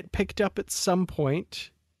might get picked up at some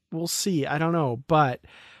point. We'll see. I don't know. But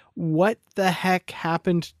what the heck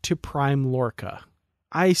happened to Prime Lorca?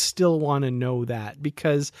 I still want to know that,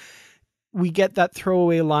 because we get that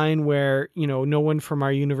throwaway line where, no one from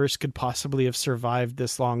our universe could possibly have survived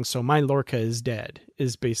this long. So my Lorca is dead,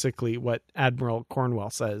 is basically what Admiral Cornwell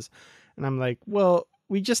says. And I'm like, well,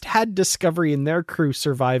 we just had Discovery and their crew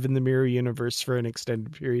survive in the mirror universe for an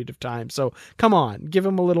extended period of time. So come on, give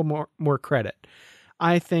him a little more credit.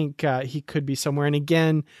 I think he could be somewhere. And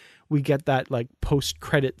again, we get that like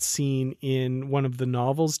post-credit scene in one of the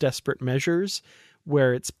novels, Desperate Measures,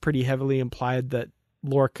 where it's pretty heavily implied that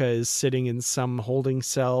Lorca is sitting in some holding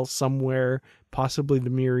cell somewhere, possibly the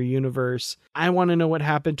mirror universe. I want to know what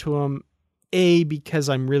happened to him. A, because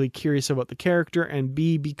I'm really curious about the character, and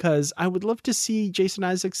B, because I would love to see Jason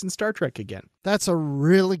Isaacs in Star Trek again. That's a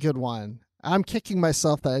really good one. I'm kicking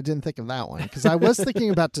myself that I didn't think of that one, because I was thinking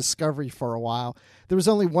about Discovery for a while. There was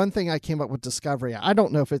only one thing I came up with Discovery. I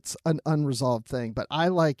don't know if it's an unresolved thing, but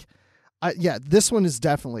this one is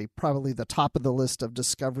definitely probably the top of the list of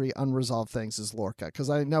Discovery unresolved things is Lorca, because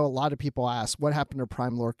I know a lot of people ask, what happened to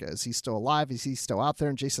Prime Lorca? Is he still alive? Is he still out there?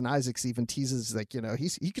 And Jason Isaacs even teases like,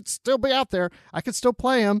 he could still be out there. I could still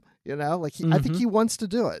play him, I think he wants to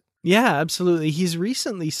do it. Yeah, absolutely. He's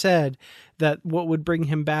recently said that what would bring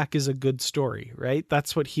him back is a good story, right?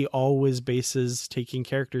 That's what he always bases taking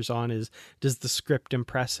characters on, is does the script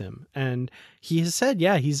impress him? And he has said,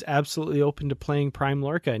 yeah, he's absolutely open to playing Prime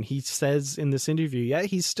Lorca. And he says in this interview, yeah,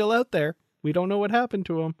 he's still out there. We don't know what happened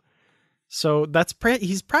to him. So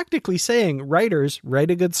he's practically saying, writers,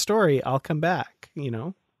 write a good story. I'll come back,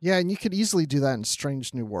 Yeah, and you could easily do that in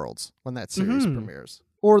Strange New Worlds when that series premieres.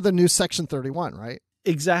 Or the new Section 31, right?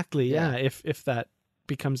 Exactly. Yeah. If that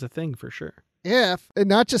becomes a thing, for sure. If, and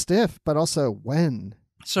not just if, but also when.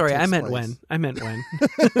 Sorry, I meant when.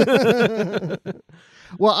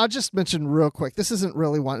 Well, I'll just mention real quick. This isn't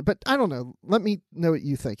really one, but I don't know. Let me know what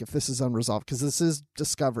you think if this is unresolved, because this is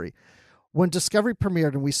Discovery. When Discovery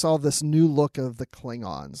premiered and we saw this new look of the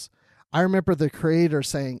Klingons, I remember the creator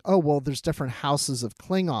saying, oh, well, there's different houses of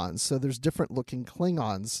Klingons, so there's different looking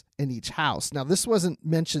Klingons in each house. Now, this wasn't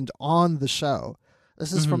mentioned on the show.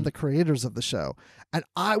 This is from the creators of the show. And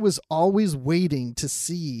I was always waiting to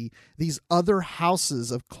see these other houses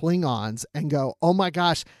of Klingons and go, oh my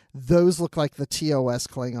gosh, those look like the TOS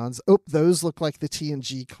Klingons. Oh, those look like the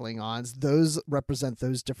TNG Klingons. Those represent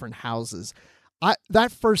those different houses.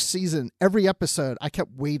 That first season, every episode, I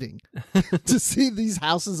kept waiting to see these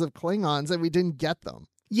houses of Klingons, and we didn't get them.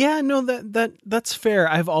 Yeah, no, that's fair.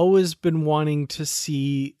 I've always been wanting to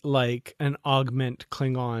see like an augment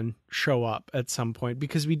Klingon show up at some point,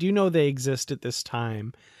 because we do know they exist at this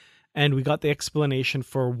time. And we got the explanation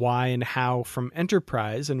for why and how from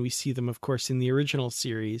Enterprise, and we see them, of course, in the original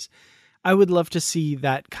series. I would love to see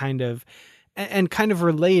that kind of, and kind of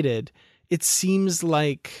related. It seems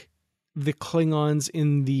like the Klingons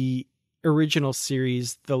in the original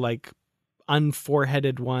series, the like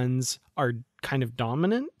unforeheaded ones, are kind of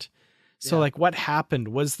dominant. So like what happened?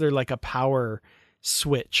 Was there like a power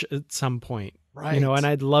switch at some point? Right. And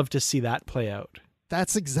I'd love to see that play out.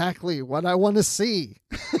 That's exactly what I want to see.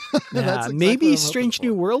 Yeah, maybe Strange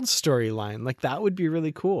New Worlds storyline. Like that would be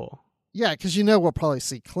really cool. Yeah, because we'll probably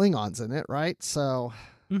see Klingons in it, right? So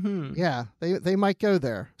yeah, they might go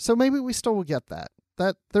there. So maybe we still will get that.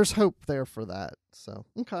 There's hope there for that. So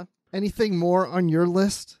okay. Anything more on your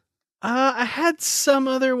list? I had some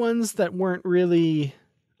other ones that weren't really,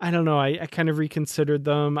 I don't know. I kind of reconsidered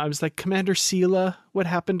them. I was like, Commander Sela, what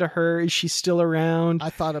happened to her? Is she still around? I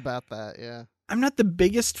thought about that. Yeah. I'm not the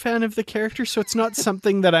biggest fan of the character, so it's not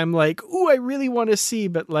something that I'm like, ooh, I really want to see,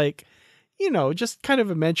 but like, just kind of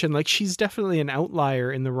a mention. Like, she's definitely an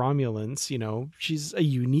outlier in the Romulans. She's a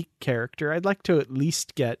unique character. I'd like to at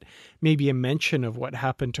least get maybe a mention of what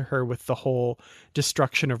happened to her with the whole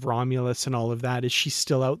destruction of Romulus and all of that. Is she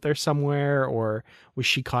still out there somewhere, or was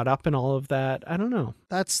she caught up in all of that? I don't know.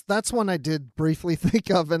 That's one I did briefly think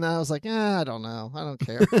of, and I was like, I don't know. I don't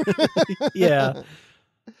care. Yeah.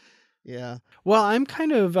 Yeah. Well, I'm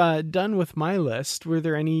kind of done with my list. Were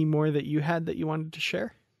there any more that you had that you wanted to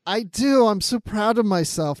share? I do. I'm so proud of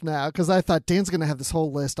myself now because I thought Dan's going to have this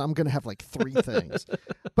whole list. I'm going to have like 3 things.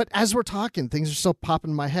 But as we're talking, things are still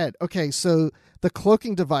popping in my head. Okay, so the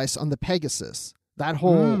cloaking device on the Pegasus, that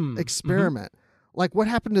whole experiment, like what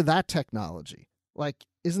happened to that technology? Like,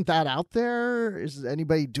 isn't that out there? Is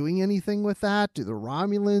anybody doing anything with that? Do the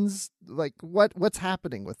Romulans, like what's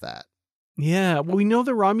happening with that? Yeah, well, we know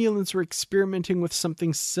the Romulans were experimenting with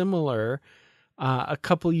something similar a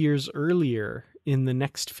couple years earlier in the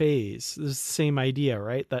next phase. It's the same idea,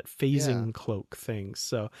 right? That phasing cloak thing.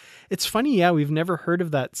 So it's funny, yeah, we've never heard of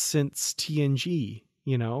that since TNG,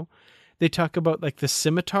 you know? They talk about like the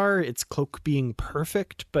scimitar, its cloak being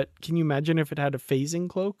perfect, but can you imagine if it had a phasing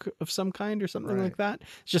cloak of some kind or something like that?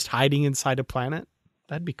 It's just hiding inside a planet.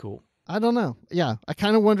 That'd be cool. I don't know. Yeah, I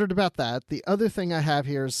kind of wondered about that. The other thing I have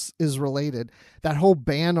here is related. That whole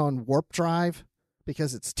ban on warp drive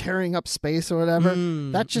because it's tearing up space or whatever,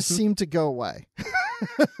 that just seemed to go away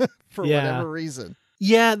for whatever reason.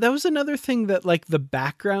 Yeah, that was another thing that like the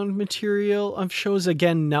background material of shows,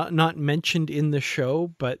 again, not mentioned in the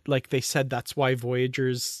show, but like they said that's why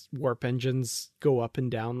Voyager's warp engines go up and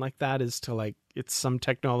down like that, is to like, it's some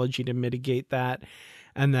technology to mitigate that.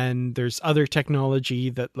 And then there's other technology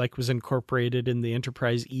that like was incorporated in the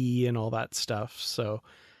Enterprise E and all that stuff. So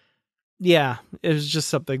yeah, it was just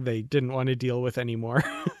something they didn't want to deal with anymore,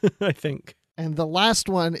 I think. And the last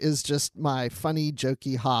one is just my funny,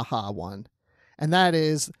 jokey, ha-ha one. And that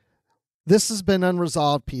is, this has been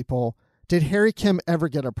unresolved, people. Did Harry Kim ever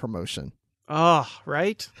get a promotion? Oh,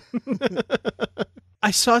 right? I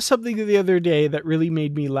saw something the other day that really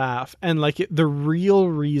made me laugh. And like the real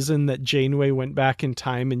reason that Janeway went back in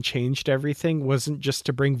time and changed everything wasn't just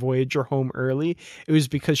to bring Voyager home early. It was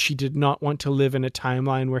because she did not want to live in a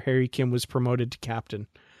timeline where Harry Kim was promoted to captain.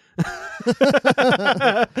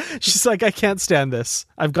 She's like, I can't stand this.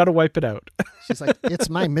 I've got to wipe it out. She's like, it's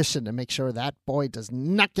my mission to make sure that boy does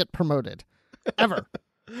not get promoted. Ever.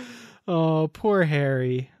 Oh, poor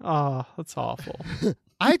Harry. Oh, that's awful.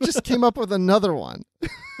 I just came up with another one.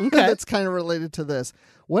 Okay. That's kind of related to this.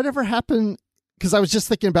 Whatever happened, because I was just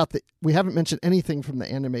thinking about we haven't mentioned anything from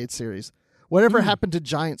the animated series. Whatever happened to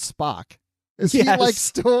Giant Spock? Is he like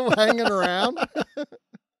still hanging around?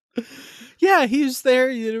 Yeah, he was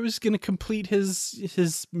there. He was going to complete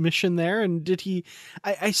his mission there. And did he?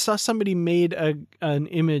 I saw somebody made an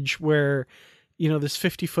image where, you know, this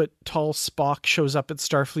 50-foot tall Spock shows up at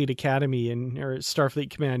Starfleet Academy or Starfleet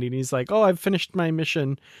Command, and he's like, "Oh, I've finished my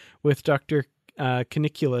mission with Dr.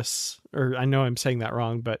 Caniculus," or I know I'm saying that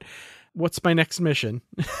wrong, but what's my next mission?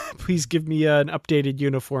 Please give me an updated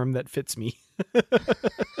uniform that fits me.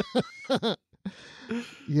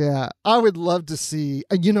 Yeah, I would love to see.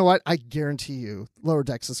 You know what? I guarantee you, Lower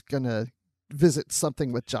Decks is gonna visit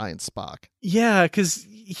something with Giant Spock. Yeah, because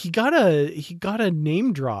he got a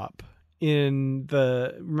name drop in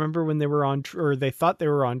remember when they were on, or they thought they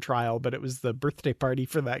were on trial, but it was the birthday party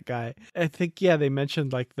for that guy. I think, they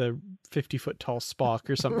mentioned like the 50-foot tall Spock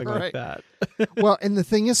or something like that. Well, and the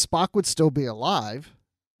thing is, Spock would still be alive,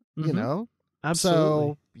 you know? Absolutely.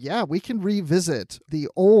 So, yeah, we can revisit the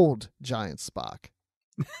old Giant Spock.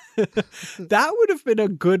 That would have been a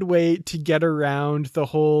good way to get around the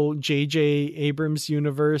whole J.J. Abrams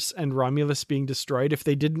universe and Romulus being destroyed. If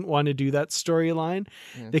they didn't want to do that storyline,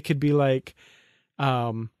 they could be like,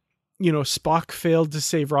 Spock failed to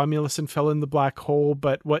save Romulus and fell in the black hole,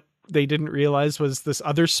 but what they didn't realize was this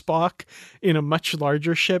other Spock in a much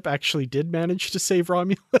larger ship actually did manage to save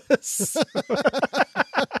Romulus.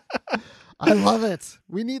 I love it.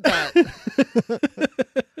 We need that.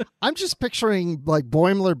 I'm just picturing like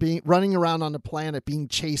Boimler running around on the planet being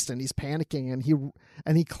chased, and he's panicking, and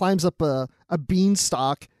he climbs up a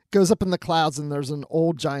beanstalk, goes up in the clouds, and there's an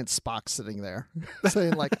old giant Spock sitting there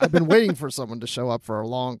saying like, "I've been waiting for someone to show up for a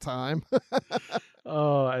long time."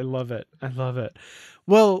 Oh, I love it. I love it.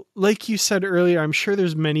 Well, like you said earlier, I'm sure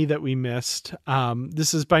there's many that we missed.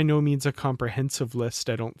 This is by no means a comprehensive list,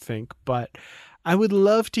 I don't think, but I would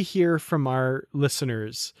love to hear from our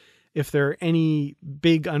listeners if there are any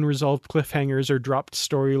big unresolved cliffhangers or dropped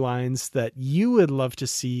storylines that you would love to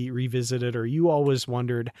see revisited, or you always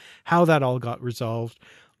wondered how that all got resolved.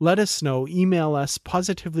 Let us know. Email us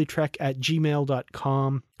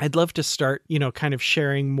positivelytrek@gmail.com. I'd love to start, kind of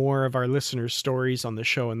sharing more of our listeners' stories on the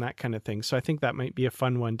show and that kind of thing. So I think that might be a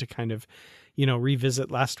fun one to kind of, revisit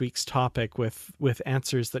last week's topic with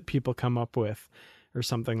answers that people come up with, or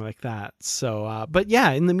something like that. So, but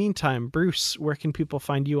yeah, in the meantime, Bruce, where can people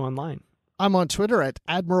find you online? I'm on Twitter at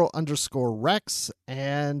Admiral_Rex,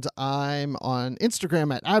 and I'm on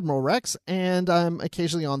Instagram at Admiral Rex, and I'm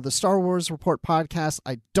occasionally on the Star Wars Report podcast.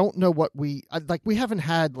 I don't know what we haven't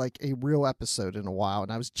had like a real episode in a while,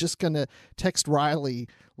 and I was just going to text Riley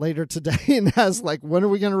later today and ask like, when are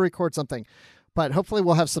we going to record something? But hopefully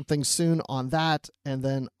we'll have something soon on that. And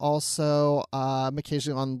then also I'm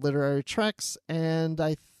occasionally on Literary Treks. And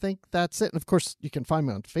I think that's it. And of course, you can find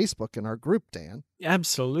me on Facebook in our group, Dan.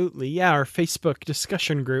 Absolutely. Yeah, our Facebook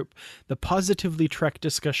discussion group, the Positively Trek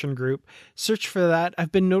discussion group. Search for that.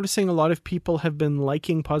 I've been noticing a lot of people have been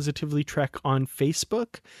liking Positively Trek on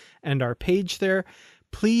Facebook and our page there.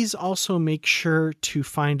 Please also make sure to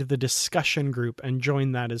find the discussion group and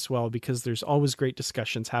join that as well, because there's always great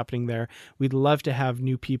discussions happening there. We'd love to have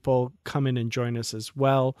new people come in and join us as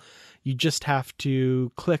well. You just have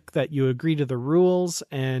to click that you agree to the rules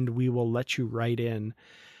and we will let you right in.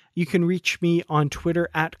 You can reach me on Twitter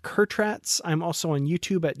at Kurtrats. I'm also on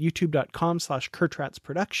YouTube at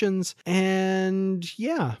youtube.com/KurtratsProductions. And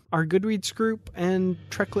yeah, our Goodreads group and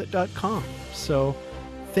Treklit.com. So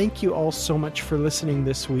thank you all so much for listening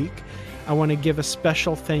this week. I want to give a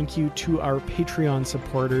special thank you to our Patreon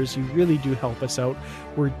supporters. You really do help us out.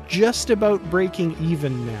 We're just about breaking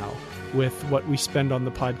even now with what we spend on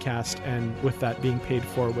the podcast and with that being paid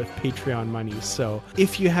for with Patreon money. So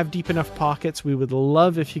if you have deep enough pockets, we would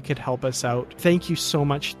love if you could help us out. Thank you so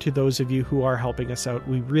much to those of you who are helping us out.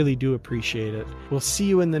 We really do appreciate it. We'll see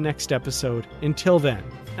you in the next episode. Until then,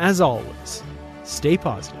 as always, stay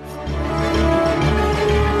positive.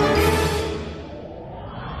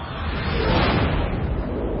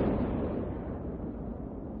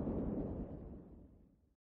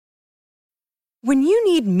 When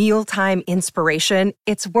you need mealtime inspiration,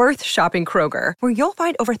 it's worth shopping Kroger, where you'll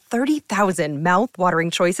find over 30,000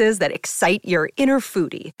 mouth-watering choices that excite your inner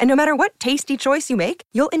foodie. And no matter what tasty choice you make,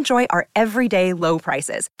 you'll enjoy our everyday low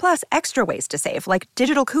prices, plus extra ways to save, like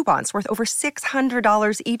digital coupons worth over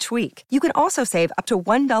 $600 each week. You can also save up to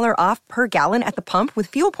 $1 off per gallon at the pump with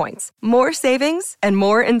fuel points. More savings and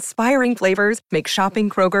more inspiring flavors make shopping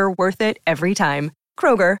Kroger worth it every time.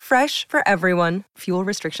 Kroger, fresh for everyone. Fuel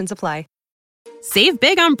restrictions apply. Save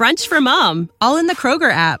big on brunch for mom, all in the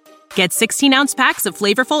Kroger app. Get 16-ounce packs of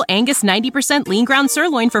flavorful Angus 90% lean ground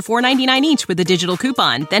sirloin for $4.99 each with a digital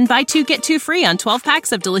coupon. Then buy 2, get 2 free on 12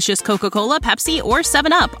 packs of delicious Coca-Cola, Pepsi, or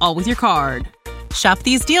 7-Up, all with your card. Shop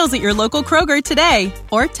these deals at your local Kroger today,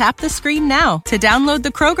 or tap the screen now to download the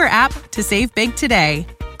Kroger app to save big today.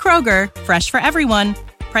 Kroger, fresh for everyone.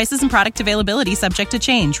 Prices and product availability subject to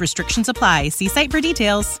change. Restrictions apply. See site for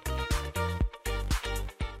details.